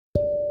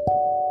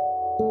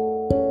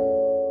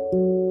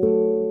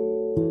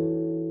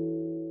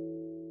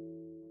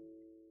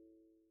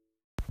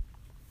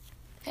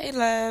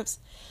loves.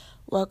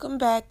 Welcome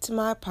back to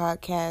my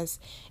podcast.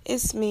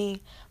 It's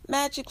me,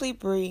 Magically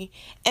Bree,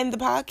 and the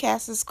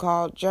podcast is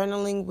called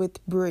Journaling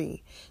with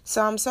Bree.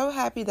 So I'm so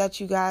happy that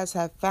you guys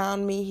have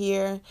found me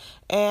here,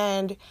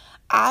 and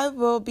I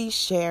will be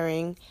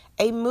sharing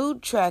a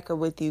mood tracker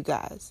with you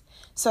guys.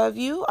 So if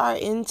you are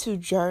into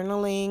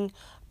journaling,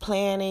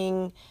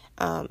 planning,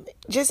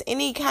 just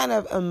any kind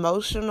of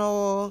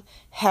emotional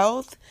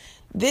health,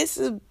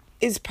 this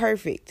is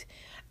perfect.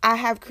 I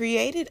have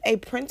created a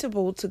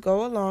printable to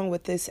go along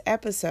with this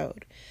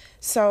episode.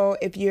 So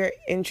if you're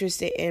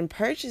interested in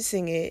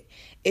purchasing it,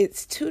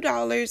 it's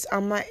 $2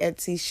 on my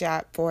Etsy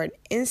shop for an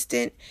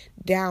instant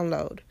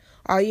download.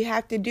 All you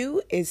have to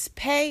do is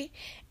pay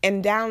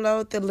and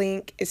download the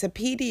link. It's a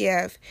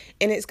PDF,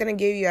 and it's going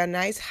to give you a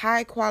nice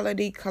high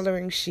quality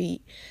coloring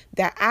sheet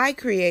that I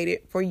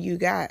created for you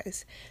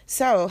guys.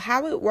 So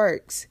how it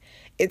works,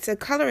 it's a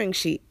coloring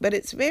sheet, but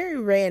it's very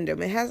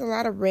random. It has a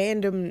lot of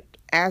random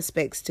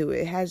aspects to it.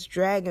 It has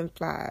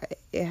dragonfly,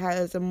 it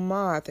has a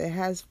moth, it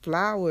has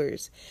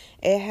flowers,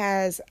 it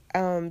has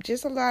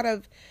just a lot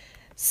of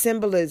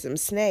symbolism,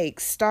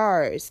 snakes,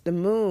 stars, the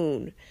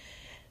moon.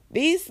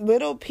 These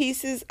little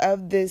pieces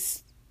of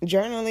this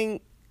journaling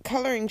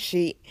coloring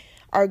sheet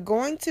are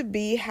going to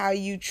be how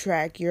you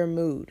track your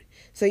mood.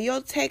 So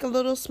you'll take a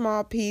little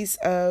small piece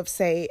of,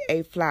 say,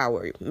 a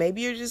flower.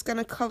 Maybe you're just going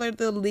to color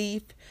the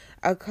leaf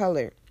a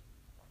color.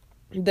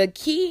 The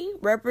key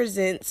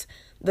represents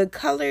the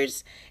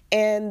colors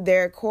and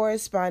their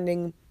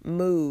corresponding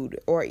mood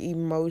or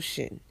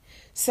emotion.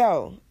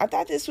 So I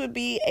thought this would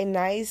be a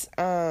nice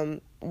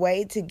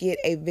way to get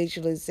a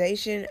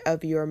visualization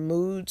of your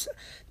moods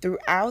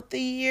throughout the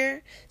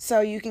year,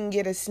 so you can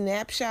get a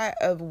snapshot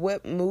of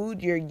what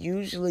mood you're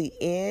usually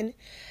in.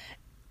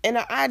 In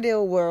an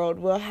ideal world,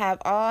 we'll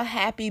have all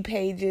happy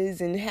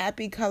pages and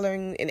happy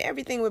coloring, and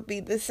everything would be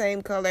the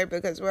same color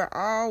because we're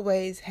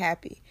always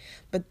happy.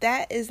 But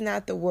that is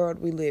not the world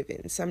we live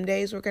in. Some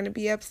days we're going to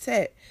be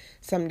upset.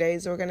 Some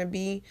days we're going to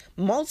be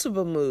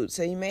multiple moods,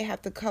 so you may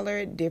have to color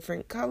it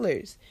different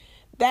colors.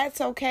 That's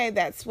okay.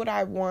 That's what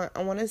I want.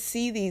 I want to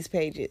see these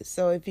pages.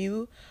 So if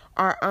you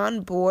are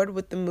on board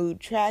with the mood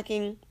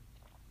tracking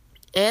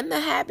and the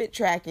habit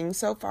tracking,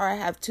 so far I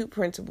have 2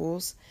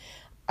 printables.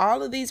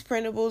 All of these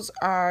printables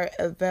are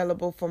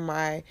available for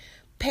my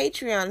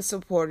Patreon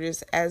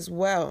supporters as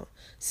well.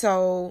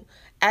 So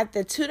at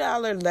the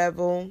 $2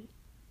 level,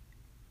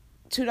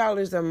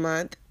 $2 a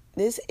month,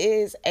 this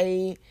is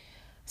a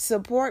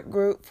support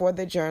group for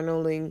the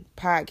journaling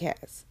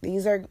podcast.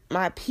 These are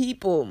my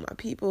people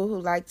who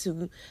like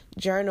to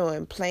journal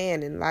and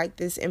plan and like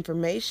this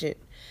information.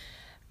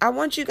 I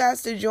want you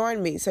guys to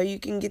join me so you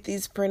can get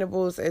these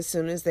printables as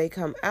soon as they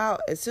come out,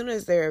 as soon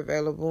as they're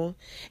available,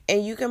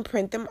 and you can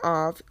print them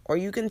off, or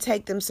you can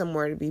take them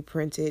somewhere to be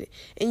printed,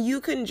 and you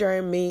can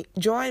join me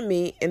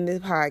in the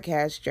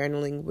podcast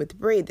Journaling with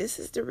Bree. This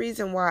is the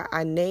reason why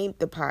I named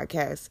the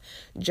podcast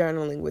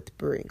Journaling with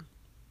Bree.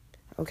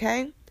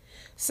 Okay?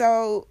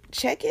 So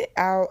check it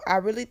out. I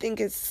really think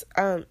it's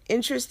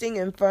interesting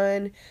and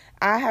fun.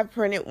 I have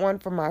printed one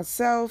for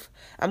myself.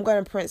 I'm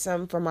going to print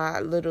some for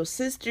my little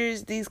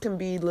sisters. These can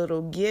be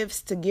little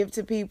gifts to give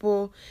to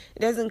people.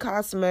 It doesn't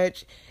cost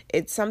much.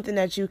 It's something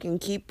that you can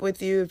keep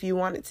with you. If you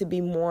want it to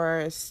be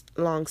more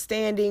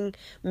long-standing,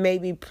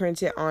 maybe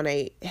print it on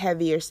a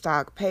heavier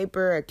stock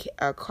paper,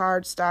 a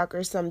card stock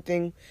or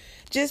something,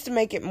 just to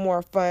make it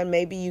more fun.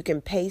 Maybe you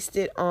can paste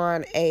it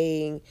on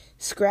a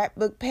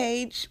scrapbook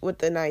page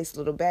with a nice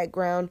little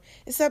background.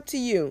 It's up to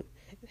you.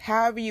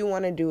 However you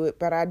want to do it,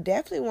 but I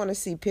definitely want to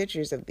see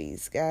pictures of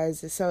these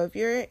guys. So if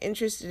you're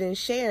interested in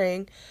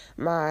sharing,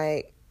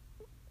 my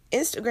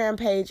Instagram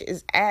page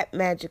is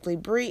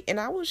 @magicallybree, and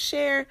I will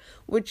share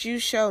what you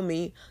show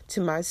me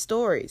to my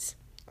stories.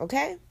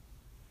 Okay?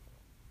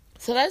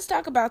 So let's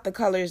talk about the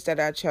colors that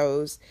I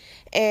chose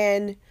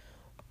and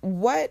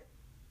what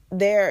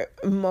their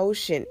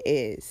emotion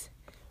is.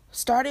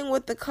 Starting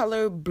with the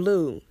color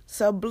blue.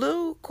 So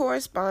blue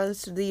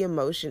corresponds to the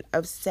emotion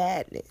of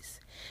sadness.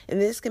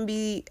 And this can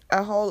be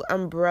a whole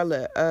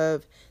umbrella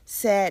of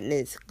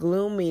sadness,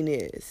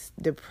 gloominess,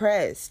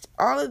 depressed.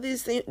 All of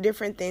these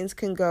different things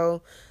can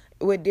go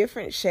with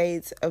different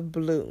shades of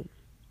blue.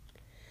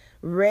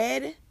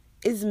 Red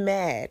is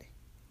mad,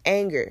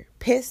 anger,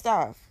 pissed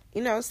off.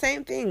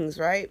 Same things,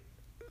 right?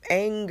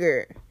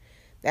 Anger.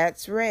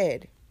 That's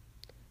red.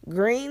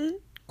 Green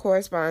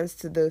corresponds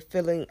to the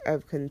feeling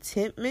of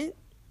contentment.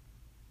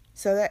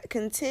 So that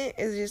content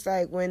is just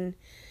like when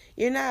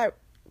you're not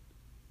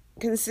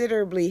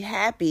considerably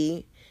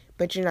happy,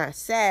 but you're not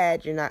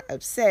sad, you're not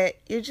upset,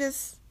 you're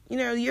just,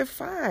 you're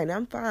fine,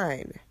 I'm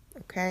fine,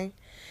 okay?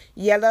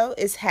 Yellow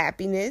is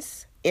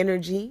happiness,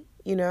 energy,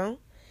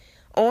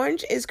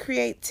 Orange is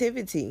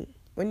creativity.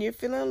 When you're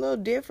feeling a little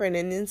different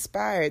and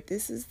inspired,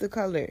 this is the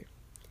color.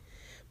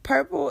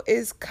 Purple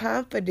is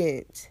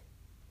confident.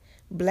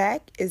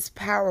 Black is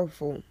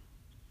powerful.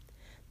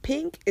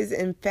 Pink is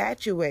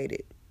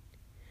infatuated.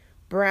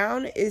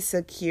 Brown is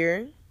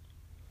secure.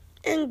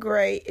 And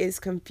gray is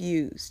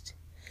confused.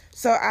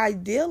 So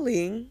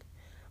ideally,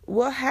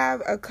 we'll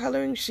have a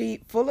coloring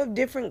sheet full of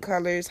different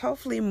colors,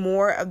 hopefully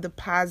more of the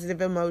positive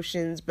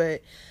emotions,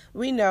 but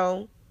we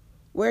know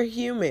we're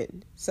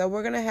human. So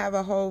we're going to have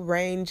a whole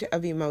range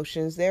of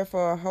emotions,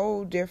 therefore a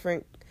whole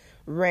different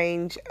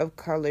range of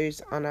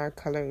colors on our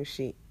coloring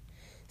sheet.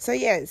 So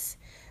yes,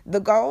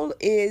 the goal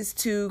is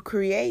to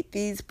create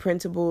these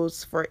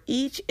printables for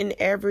each and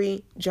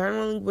every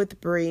Journaling with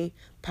Bree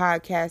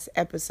podcast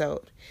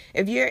episode.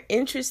 If you're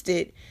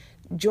interested,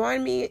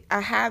 join me.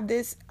 I have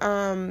this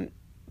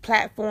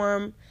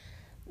platform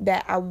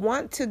that I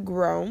want to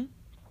grow.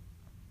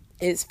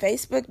 It's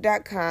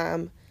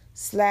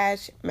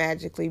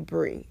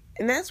facebook.com/magicallybree.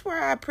 And that's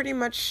where I pretty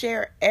much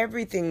share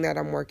everything that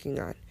I'm working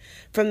on.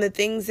 From the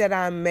things that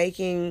I'm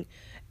making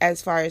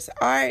as far as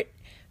art,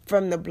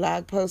 from the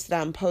blog posts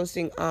that I'm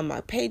posting on my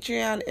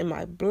Patreon and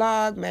my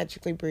blog,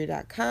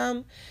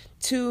 magicallybree.com,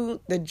 to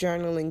the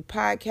journaling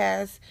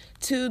podcast,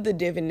 to the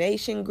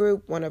divination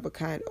group, One of a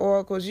Kind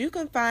Oracles. You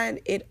can find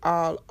it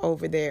all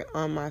over there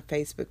on my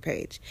Facebook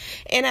page.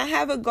 And I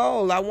have a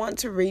goal. I want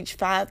to reach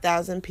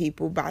 5,000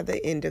 people by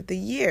the end of the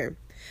year.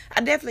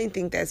 I definitely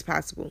think that's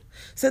possible.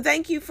 So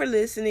thank you for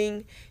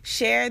listening.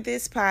 Share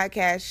this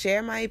podcast,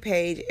 share my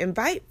page,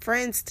 invite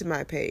friends to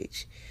my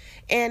page.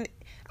 And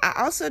I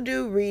also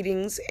do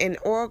readings and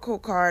oracle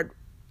card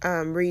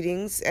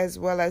readings, as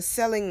well as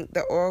selling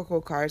the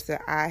oracle cards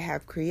that I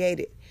have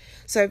created.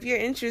 So if you're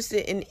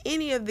interested in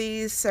any of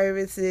these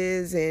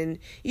services and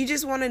you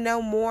just want to know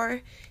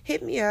more,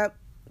 hit me up,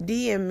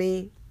 DM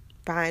me,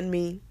 find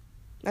me.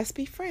 Let's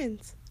be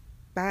friends.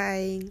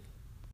 Bye.